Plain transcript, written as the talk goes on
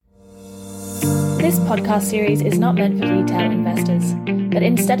This podcast series is not meant for retail investors, but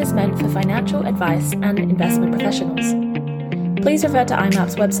instead is meant for financial advice and investment professionals. Please refer to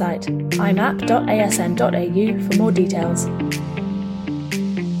IMAP's website, imap.asn.au, for more details.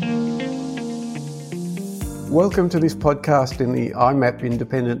 Welcome to this podcast in the IMAP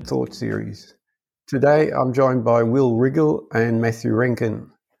Independent Thought Series. Today I'm joined by Will Riggall and Matthew Rencken.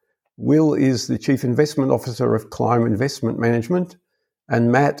 Will is the Chief Investment Officer of Clime Investment Management,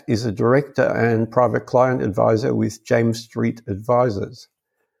 and Matt is a Director and Private Client Advisor with James Street Advisors.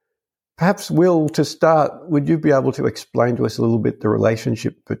 Perhaps, Will, to start, would you be able to explain to us a little bit the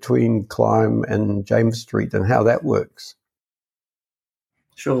relationship between Clime and James Street and how that works?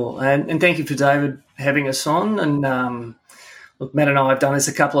 Sure, and thank you for David having us on. And look, Matt and I have done this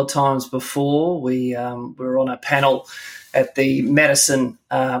a couple of times before. We were on a panel at the Madison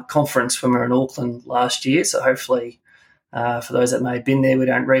conference when we were in Auckland last year. So hopefully, for those that may have been there, we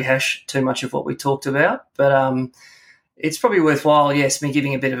don't rehash too much of what we talked about. But it's probably worthwhile, yes, me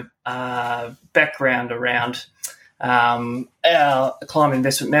giving a bit of background around our Clime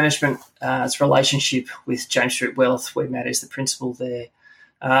Investment Management, its relationship with James Street Wealth, where Matt is the principal there.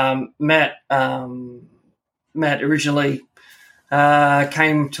 Matt originally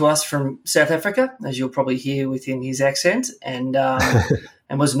came to us from South Africa, as you'll probably hear within his accent, and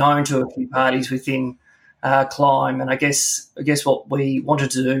was known to a few parties within Clime. And I guess what we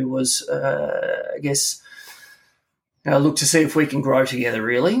wanted to do was, look to see if we can grow together,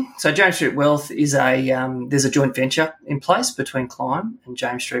 really. So James Street Wealth is there's a joint venture in place between Clime and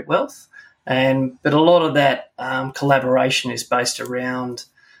James Street Wealth, but a lot of that collaboration is based around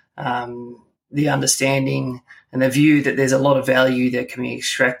the understanding and the view that there's a lot of value that can be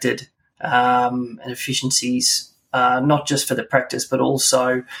extracted and efficiencies, not just for the practice, but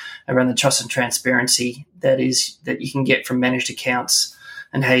also around the trust and transparency that you can get from managed accounts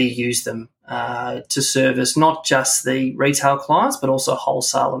and how you use them to service not just the retail clients, but also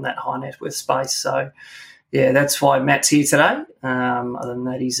wholesale in that high net worth space. So, yeah, that's why Matt's here today. Other than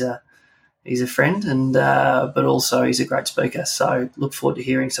that, he's a friend, and but also he's a great speaker. So look forward to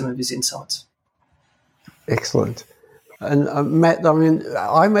hearing some of his insights. Excellent. And Matt, I mean,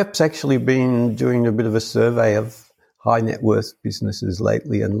 IMAP's actually been doing a bit of a survey of high net worth businesses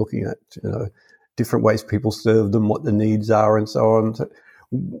lately and looking at different ways people serve them, what the needs are, and so on. So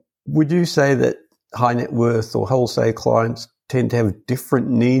would you say that high net worth or wholesale clients tend to have different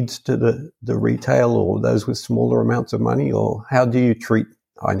needs to the retail or those with smaller amounts of money, or how do you treat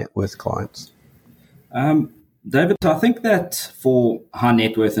high net worth clients? David, I think that for high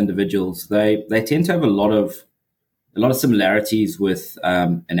net worth individuals, they tend to have a lot of similarities with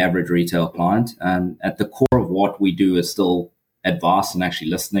an average retail client. At the core of what we do is still advice and actually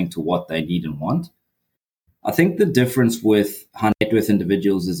listening to what they need and want. I think the difference with high net worth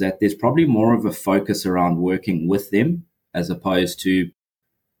individuals is that there's probably more of a focus around working with them as opposed to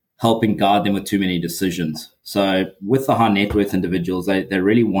helping guide them with too many decisions. So with the high net worth individuals, they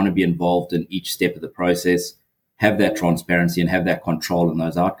really want to be involved in each step of the process, have that transparency and have that control in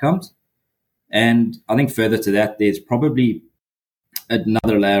those outcomes. And I think further to that, there's probably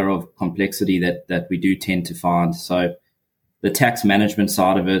another layer of complexity that we do tend to find. So the tax management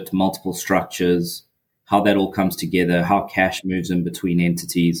side of it, multiple structures, how that all comes together, how cash moves in between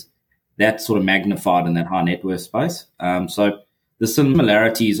entities, that's sort of magnified in that high net worth space. So the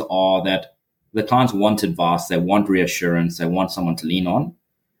similarities are that the clients want advice, they want reassurance, they want someone to lean on.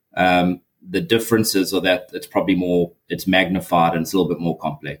 The differences are that it's magnified and it's a little bit more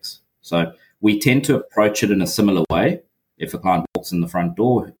complex. So we tend to approach it in a similar way. If a client walks in the front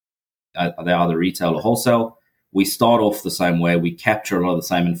door, they either retail or wholesale, we start off the same way, we capture a lot of the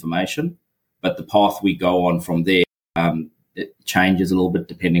same information, but the path we go on from there, it changes a little bit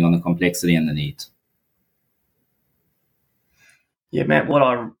depending on the complexity and the needs. Yeah, Matt, what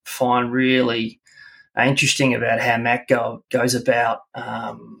I find really interesting about how Matt goes about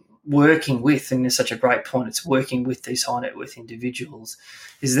working with, and it's such a great point, it's working with these high net worth individuals,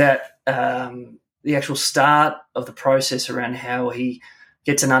 is that the actual start of the process around how he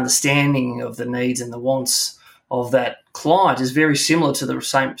gets an understanding of the needs and the wants of that client is very similar to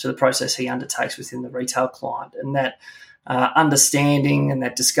the process he undertakes within the retail client. And that understanding and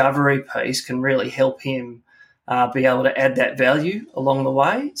that discovery piece can really help him be able to add that value along the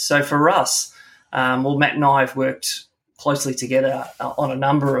way. So for us, Matt and I have worked closely together on a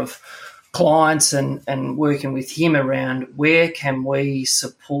number of clients and working with him around where can we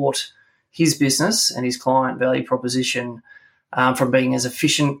support his business and his client value proposition from being as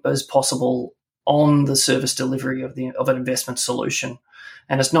efficient as possible on the service delivery of an investment solution.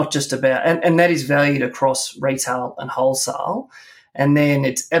 And it's not just about, and that is valued across retail and wholesale. And then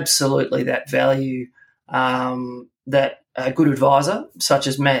it's absolutely that value that a good advisor, such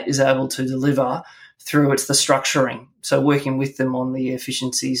as Matt, is able to deliver through the structuring. So working with them on the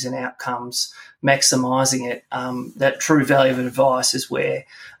efficiencies and outcomes, maximising it. That true value of advice is where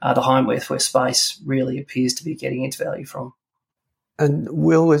the high net worth space really appears to be getting its value from. And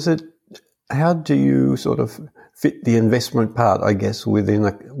Will, how do you sort of fit the investment part, I guess, within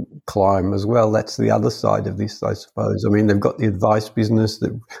a Clime as well? That's the other side of this, I suppose. I mean, they've got the advice business,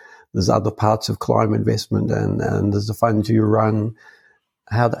 there's other parts of Clime Investment, and there's the funds you run.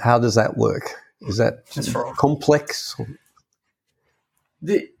 How does that work? Is that complex?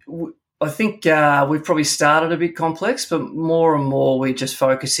 I think we've probably started a bit complex, but more and more we're just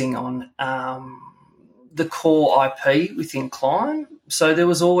focusing on the core IP within Clime. So there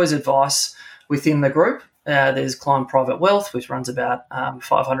was always advice within the group. There's Clime Private Wealth, which runs about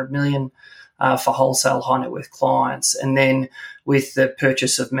 $500 million for wholesale high net worth clients. And then with the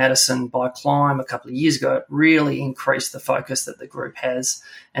purchase of Madison by Clime a couple of years ago, it really increased the focus that the group has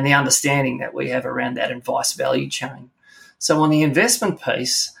and the understanding that we have around that advice value chain. So on the investment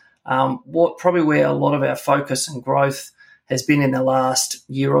piece, where a lot of our focus and growth has been in the last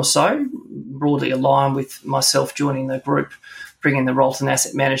year or so, broadly aligned with myself joining the group, bringing the Rolton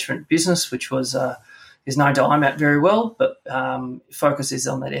Asset Management business, which is known to IMAP very well, but focuses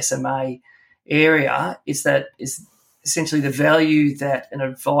on that SMA area, is essentially the value that an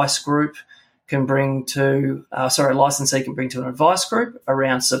advice group can bring to, a licensee can bring to an advice group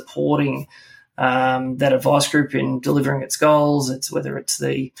around supporting that advice group in delivering its goals. It's whether it's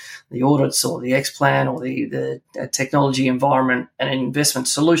the audits or the X-plan or the technology environment, and an investment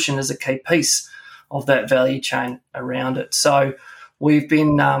solution is a key piece of that value chain around it. So we've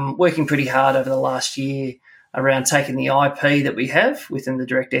been working pretty hard over the last year around taking the IP that we have within the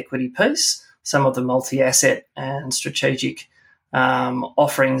direct equity piece, some of the multi-asset and strategic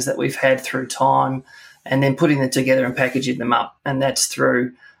offerings that we've had through time, and then putting them together and packaging them up. And that's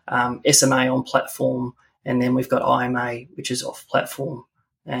through SMA on platform, and then we've got IMA, which is off platform.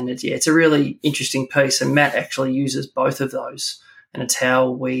 And it's a really interesting piece. And Matt actually uses both of those, and it's how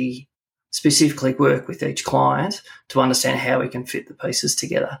we specifically work with each client to understand how we can fit the pieces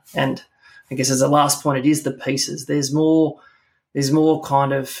together. And I guess as a last point, it is the pieces. There's more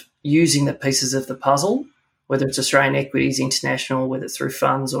kind of using the pieces of the puzzle, whether it's Australian equities, international, whether it's through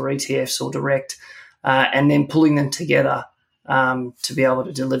funds or ETFs or direct, and then pulling them together to be able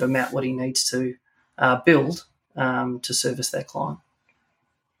to deliver Matt what he needs to build to service that client.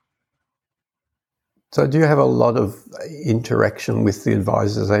 So do you have a lot of interaction with the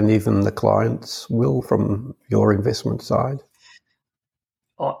advisors and even the clients, Will, from your investment side?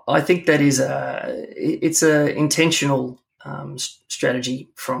 I think that it's a intentional strategy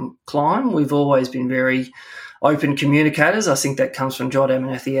from Clime. We've always been very open communicators. I think that comes from John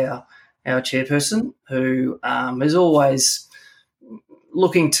Abernathy, our chairperson, who is always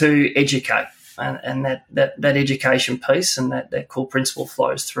looking to educate, and that education piece and that core principle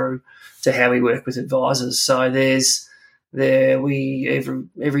flows through to how we work with advisors. So every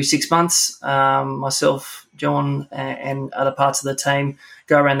 6 months, myself, John, and other parts of the team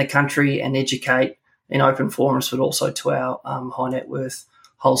go around the country and educate in open forums, but also to our high net worth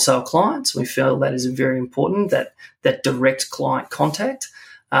wholesale clients. We feel that is very important, that direct client contact.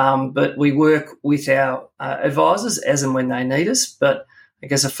 But we work with our advisors as and when they need us. But I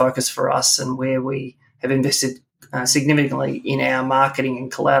guess a focus for us, and where we have invested significantly in our marketing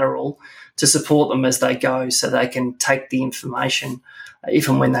and collateral to support them as they go, so they can take the information if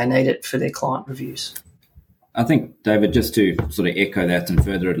and when they need it for their client reviews. I think, David, just to sort of echo that and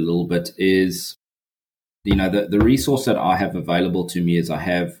further it a little bit, is, the resource that I have available to me is I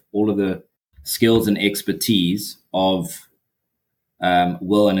have all of the skills and expertise of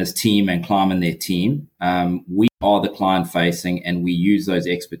Will and his team and Clime and their team. We are the client facing, and we use those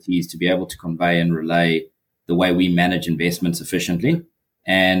expertise to be able to convey and relay the way we manage investments efficiently.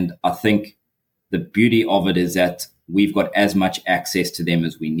 And I think the beauty of it is that we've got as much access to them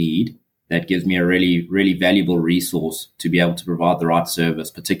as we need. That gives me a really, really valuable resource to be able to provide the right service,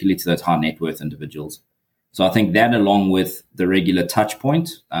 particularly to those high net worth individuals. So I think that, along with the regular touch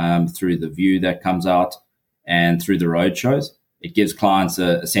point through the view that comes out and through the road shows, it gives clients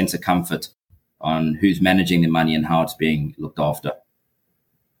a sense of comfort on who's managing their money and how it's being looked after.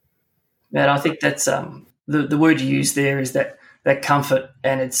 And I think that's the word you use there is that comfort,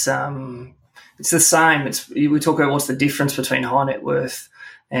 and it's the same. We talk about what's the difference between high net worth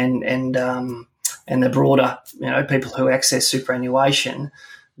and the broader, people who access superannuation,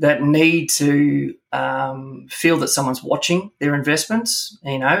 that need to feel that someone's watching their investments,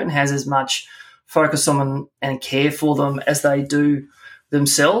 and has as much focus on them and care for them as they do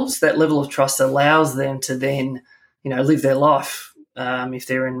themselves, that level of trust allows them to then, live their life. If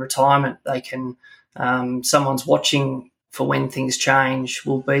they're in retirement, they can, someone's watching for when things change,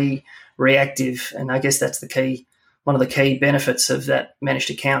 will be reactive. And I guess that's one of the key benefits of that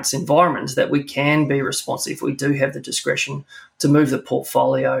managed accounts environment is that we can be responsive. We do have the discretion to move the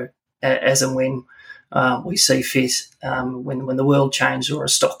portfolio as and when we see fit, when the world changes or a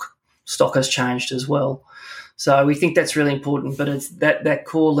stock has changed as well. So we think that's really important, but it's that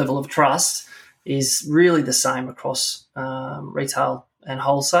core level of trust is really the same across retail and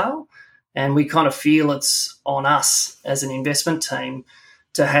wholesale. And we kind of feel it's on us as an investment team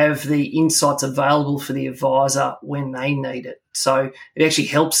to have the insights available for the advisor when they need it. So it actually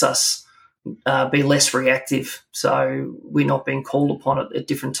helps us be less reactive. So we're not being called upon at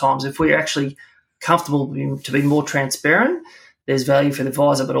different times. If we're actually comfortable to be more transparent, there's value for the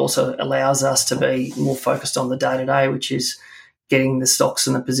advisor, but also allows us to be more focused on the day-to-day, which is getting the stocks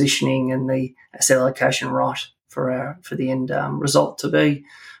and the positioning and the asset allocation right for the end result to be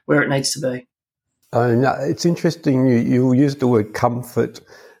where it needs to be. It's interesting you used the word comfort,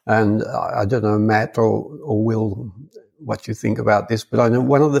 and I don't know, Matt or Will, what you think about this, but I know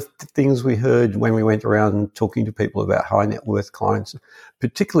one of the things we heard when we went around talking to people about high net worth clients,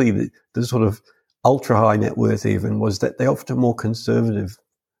 particularly the sort of ultra high net worth even, was that they're often more conservative,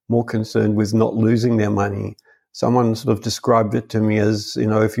 more concerned with not losing their money. Someone sort of described it to me as,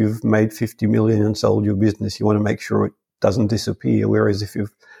 if you've made 50 million and sold your business, you want to make sure it doesn't disappear, whereas if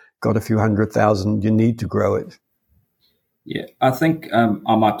you've got a few 100,000, you need to grow it. Yeah, I think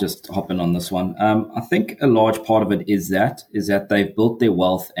I might just hop in on this one. I think a large part of it is that they've built their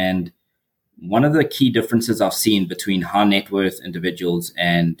wealth, and one of the key differences I've seen between high net worth individuals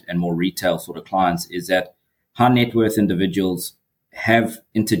and more retail sort of clients is that high net worth individuals have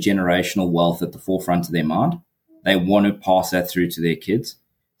intergenerational wealth at the forefront of their mind. They want to pass that through to their kids.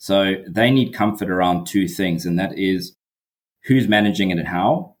 So they need comfort around two things, and that is who's managing it and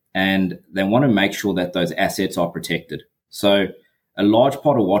how, and they want to make sure that those assets are protected. So a large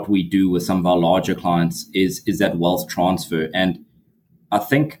part of what we do with some of our larger clients is that wealth transfer. And I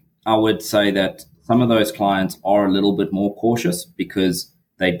think I would say that some of those clients are a little bit more cautious because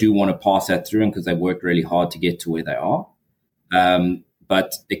they do want to pass that through and because they worked really hard to get to where they are.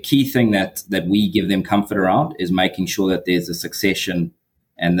 But the key thing that we give them comfort around is making sure that there's a succession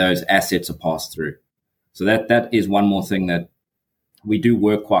and those assets are passed through. So that is one more thing that we do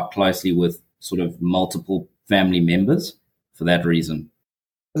work quite closely with sort of multiple family members for that reason.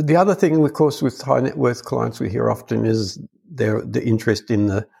 The other thing, of course, with high net worth clients we hear often is the interest in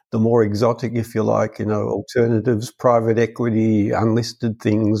the more exotic, if you like, alternatives, private equity, unlisted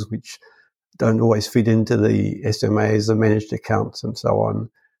things, which don't always fit into the SMAs, the managed accounts and so on.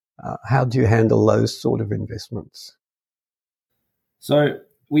 How do you handle those sort of investments? So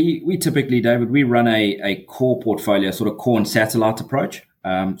we typically, David, we run a core portfolio, sort of core and satellite approach.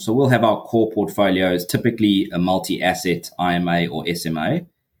 So we'll have our core portfolios, typically a multi-asset IMA or SMA,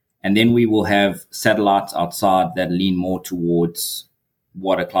 and then we will have satellites outside that lean more towards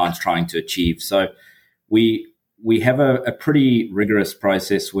what a client's trying to achieve. So we have a pretty rigorous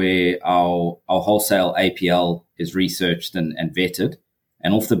process where our wholesale APL is researched and vetted.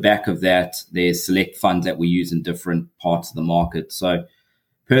 And off the back of that, there's select funds that we use in different parts of the market. So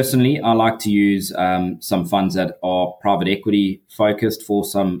personally, I like to use some funds that are private equity focused for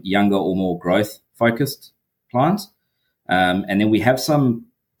some younger or more growth focused clients. And then we have some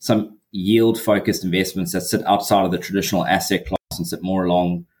yield focused investments that sit outside of the traditional asset class and sit more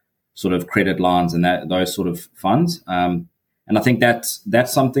along sort of credit lines and those sort of funds. And I think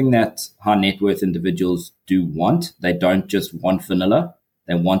that's something that high net worth individuals do want. They don't just want vanilla.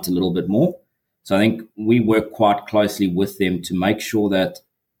 They want a little bit more. So I think we work quite closely with them to make sure that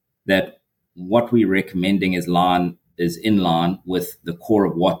what we're recommending is in line with the core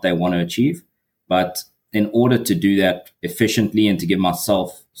of what they want to achieve. But in order to do that efficiently and to give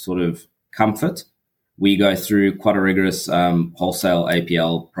myself sort of comfort, we go through quite a rigorous wholesale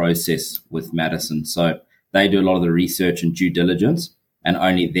APL process with Madison. So they do a lot of the research and due diligence, and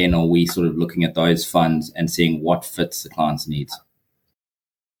only then are we sort of looking at those funds and seeing what fits the client's needs.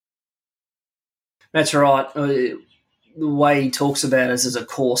 That's right. The way he talks about it as a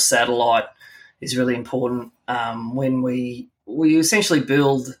core satellite is really important. When we essentially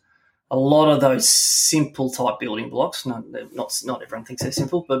build a lot of those simple type building blocks, not everyone thinks they're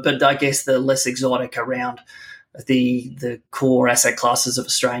simple, but I guess the less exotic around the core asset classes of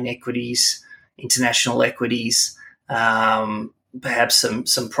Australian equities, international equities, perhaps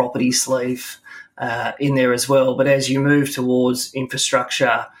some property sleeve in there as well. But as you move towards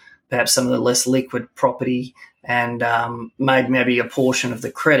infrastructure, perhaps some of the less liquid property and maybe a portion of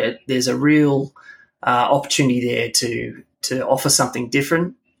the credit, there's a real opportunity there to offer something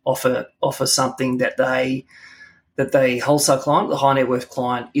different, offer something that the wholesale client, the high net worth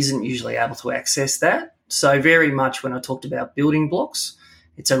client, isn't usually able to access that. So very much when I talked about building blocks,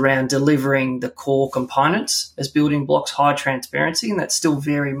 it's around delivering the core components as building blocks, high transparency, and that's still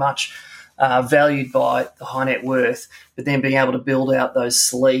very much valued by the high net worth, but then being able to build out those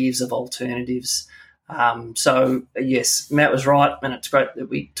sleeves of alternatives. So, yes, Matt was right, and it's great that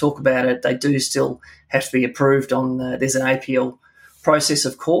we talk about it. They do still have to be approved on there's an APL process,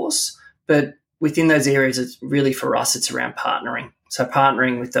 of course, but within those areas, it's really for us, it's around partnering. So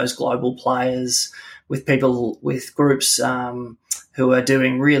partnering with those global players, with people, with groups who are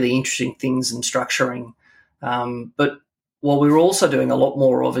doing really interesting things and structuring. But what we're also doing a lot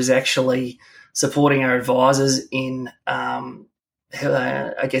more of is actually supporting our advisors in,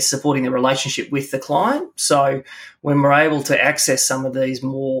 supporting the relationship with the client. So when we're able to access some of these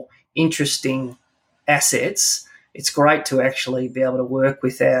more interesting assets, it's great to actually be able to work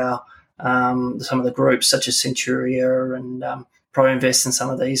with our some of the groups such as Centuria and ProInvest and some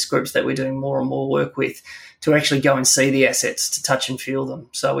of these groups that we're doing more and more work with to actually go and see the assets, to touch and feel them.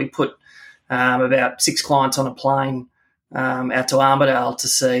 So we put about 6 clients on a plane out to Armidale to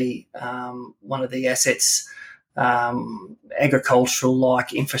see one of the assets,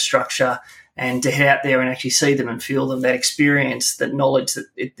 agricultural-like infrastructure, and to head out there and actually see them and feel them, that experience, that knowledge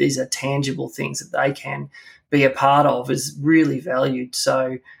that these are tangible things that they can be a part of is really valued.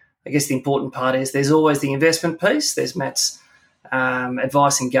 So I guess the important part is there's always the investment piece, there's Matt's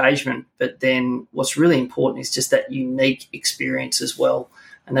advice engagement, but then what's really important is just that unique experience as well.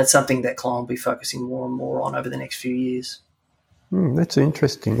 And that's something that Clime will be focusing more and more on over the next few years. That's an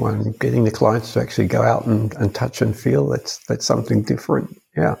interesting one, getting the clients to actually go out and touch and feel. That's something different,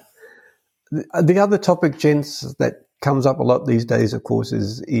 yeah. The other topic, gents, that comes up a lot these days, of course,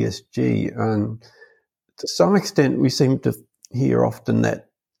 is ESG. And to some extent, we seem to hear often that,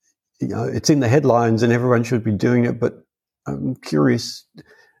 it's in the headlines and everyone should be doing it. But I'm curious,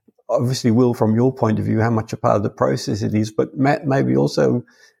 obviously, Will, from your point of view, how much a part of the process it is. But Matt, maybe also,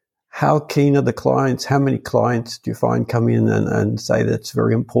 how keen are the clients? How many clients do you find come in and say that's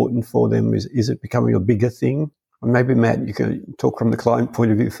very important for them? Is it becoming a bigger thing? Or maybe, Matt, you can talk from the client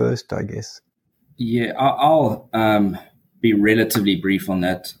point of view first, I guess. Yeah, I'll be relatively brief on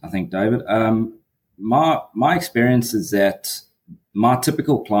that, I think, David. My experience is that my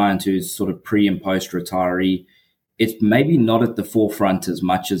typical client who's sort of pre and post retiree, it's maybe not at the forefront as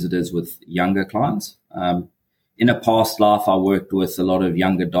much as it is with younger clients. In a past life, I worked with a lot of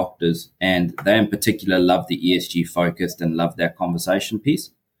younger doctors, and they in particular love the ESG focused and love that conversation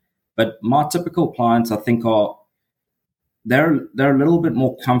piece. But my typical clients, I think, they're a little bit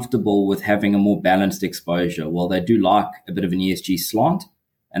more comfortable with having a more balanced exposure. While they do like a bit of an ESG slant,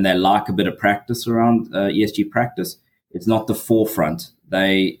 and they like a bit of practice around ESG practice, it's not the forefront.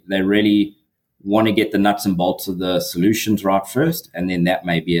 They really want to get the nuts and bolts of the solutions right first, and then that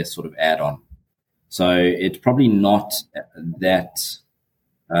may be a sort of add-on. So it's probably not that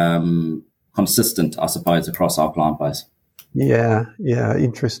consistent, I suppose, across our client base. Yeah,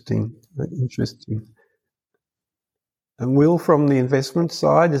 interesting. And Will, from the investment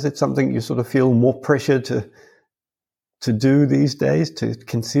side, is it something you sort of feel more pressure to do these days, to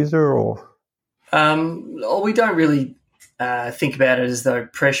consider, or? We don't really think about it as though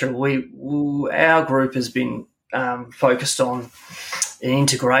pressure. Our group has been focused on an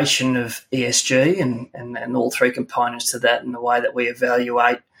integration of ESG and all 3 components to that, and the way that we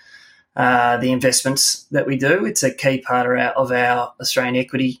evaluate the investments that we do. It's a key part of our Australian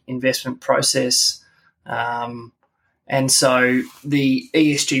equity investment process. And so the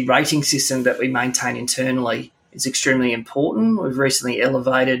ESG rating system that we maintain internally is extremely important. We've recently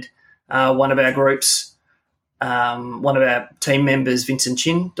elevated one of our groups, one of our team members, Vincent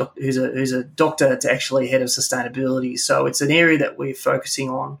Chin, who's a doctor, to actually head of sustainability. So it's an area that we're focusing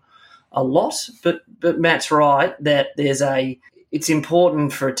on a lot. But Matt's right that it's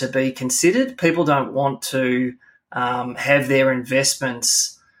important for it to be considered. People don't want to have their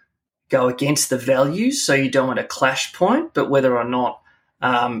investments go against the values, so you don't want a clash point, but whether or not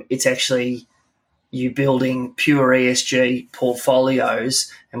it's actually you building pure ESG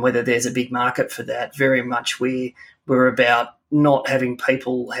portfolios and whether there's a big market for that. Very much we're about not having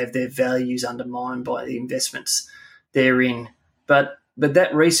people have their values undermined by the investments they're in. But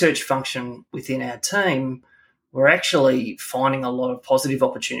that research function within our team, we're actually finding a lot of positive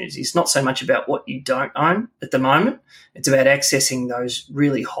opportunities. It's not so much about what you don't own at the moment. It's about accessing those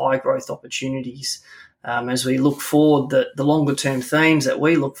really high growth opportunities as we look forward, the longer term themes that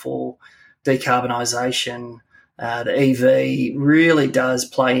we look for, decarbonisation, the EV really does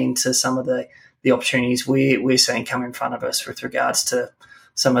play into some of the opportunities we're seeing come in front of us with regards to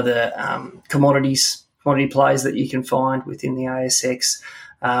some of the commodity plays that you can find within the ASX,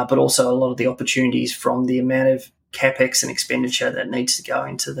 but also a lot of the opportunities from the amount of CapEx and expenditure that needs to go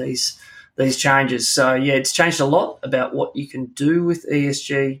into these changes. So, yeah, it's changed a lot about what you can do with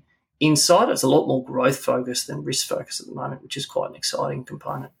ESG inside. It's a lot more growth focused than risk focused at the moment, which is quite an exciting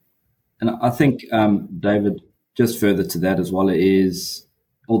component. And I think, David, just further to that as well, is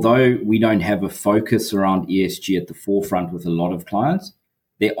although we don't have a focus around ESG at the forefront with a lot of clients,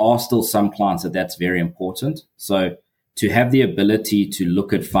 there are still some clients that's very important. So to have the ability to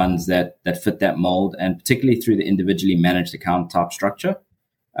look at funds that fit that mold, and particularly through the individually managed account type structure,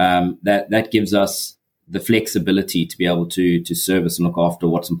 that gives us the flexibility to be able to service and look after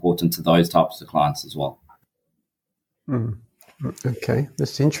what's important to those types of clients as well. Okay,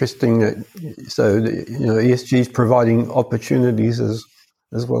 that's interesting. So ESG is providing opportunities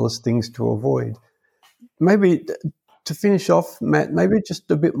as well as things to avoid. Maybe to finish off, Matt, maybe just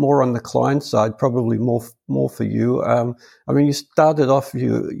a bit more on the client side, probably more for you. You started off,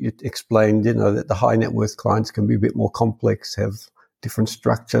 you explained, that the high net worth clients can be a bit more complex, have different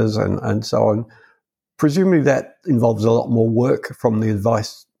structures and so on. Presumably that involves a lot more work from the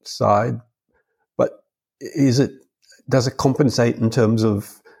advice side, but does it compensate in terms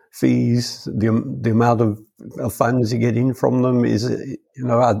of fees, the amount of funds you get in from them? Is it,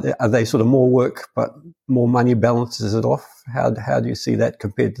 are they sort of more work but more money balances it off? How do you see that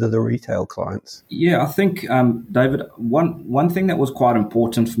compared to the retail clients? Yeah, I think, David, one thing that was quite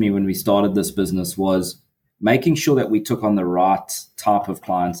important for me when we started this business was making sure that we took on the right type of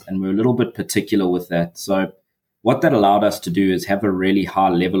clients, and we're a little bit particular with that. So what that allowed us to do is have a really high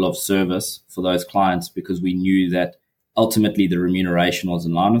level of service for those clients, because we knew that ultimately the remuneration was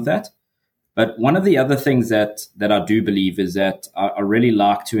in line with that. But one of the other things that I do believe is that I really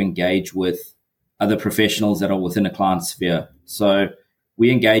like to engage with other professionals that are within a client sphere. So we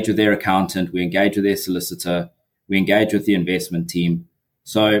engage with their accountant, we engage with their solicitor, we engage with the investment team.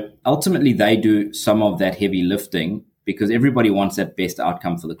 So ultimately they do some of that heavy lifting, because everybody wants that best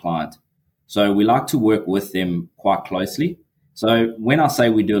outcome for the client. So we like to work with them quite closely. So when I say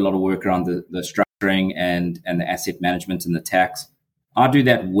we do a lot of work around the structuring and the asset management and the tax, I do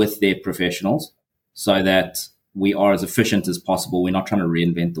that with their professionals so that we are as efficient as possible. We're not trying to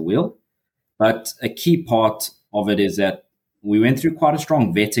reinvent the wheel. But a key part of it is that we went through quite a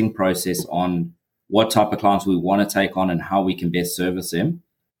strong vetting process on what type of clients we want to take on and how we can best service them.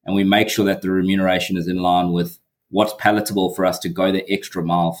 And we make sure that the remuneration is in line with what's palatable for us to go the extra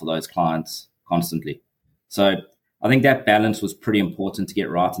mile for those clients constantly. So I think that balance was pretty important to get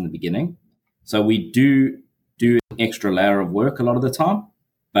right in the beginning. So we do an extra layer of work a lot of the time.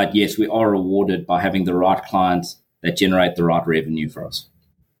 But yes, we are rewarded by having the right clients that generate the right revenue for us.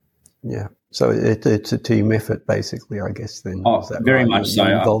 Yeah. So it's a team effort, basically, I guess, then. Oh, very much so.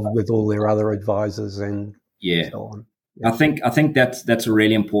 Involved with all their other advisors and so on. Yeah. I think that's a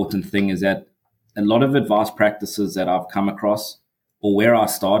really important thing, is that a lot of advice practices that I've come across, or where I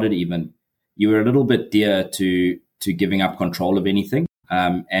started even, you were a little bit dear to giving up control of anything.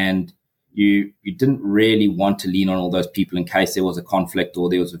 And you didn't really want to lean on all those people in case there was a conflict or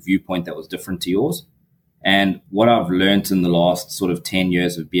there was a viewpoint that was different to yours. And what I've learned in the last sort of 10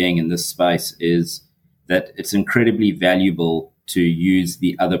 years of being in this space is that it's incredibly valuable to use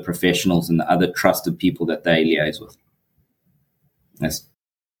the other professionals and the other trusted people that they liaise with. It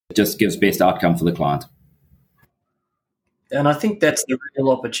just gives best outcome for the client. And I think that's the real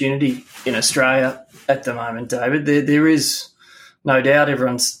opportunity in Australia at the moment, David. There is no doubt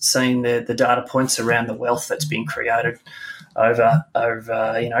everyone's seen the data points around the wealth that's been created over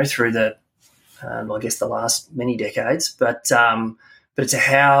through the I guess the last many decades, but it's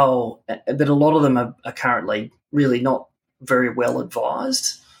but a lot of them are currently really not very well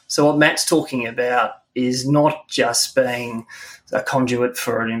advised. So what Matt's talking about is not just being a conduit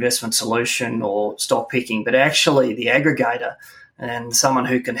for an investment solution or stock picking, but actually the aggregator and someone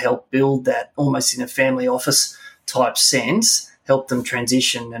who can help build that almost in a family office type sense, help them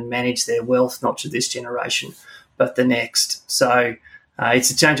transition and manage their wealth, not just this generation, but the next. So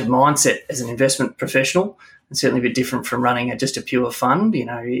it's a change of mindset as an investment professional, and certainly a bit different from running just a pure fund.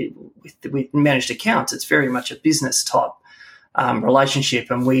 With managed accounts, it's very much a business type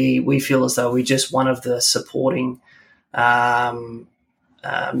relationship, and we feel as though we're just one of the supporting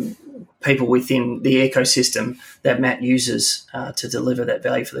people within the ecosystem that Matt uses to deliver that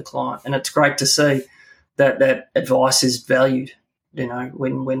value for the client. And it's great to see that advice is valued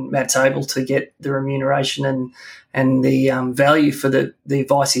when Matt's able to get the remuneration and the value for the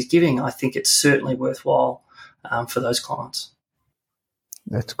advice he's giving, I think it's certainly worthwhile for those clients.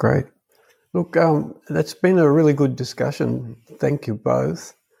 That's great. Look, that's been a really good discussion. Thank you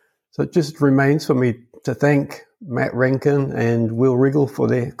both. So it just remains for me to thank Matt Rencken and Will Riggall for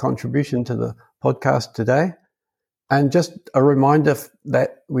their contribution to the podcast today. And just a reminder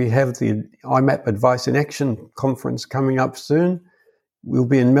that we have the IMAP Advice in Action conference coming up soon. We'll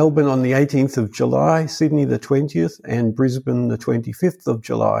be in Melbourne on the 18th of July, Sydney the 20th, and Brisbane the 25th of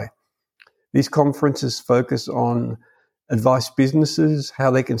July. These conferences focus on advice businesses,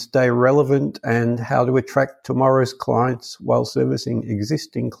 how they can stay relevant, and how to attract tomorrow's clients while servicing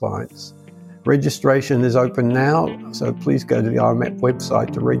existing clients. Registration is open now, so please go to the IMAP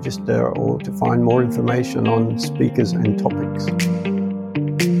website to register or to find more information on speakers and topics.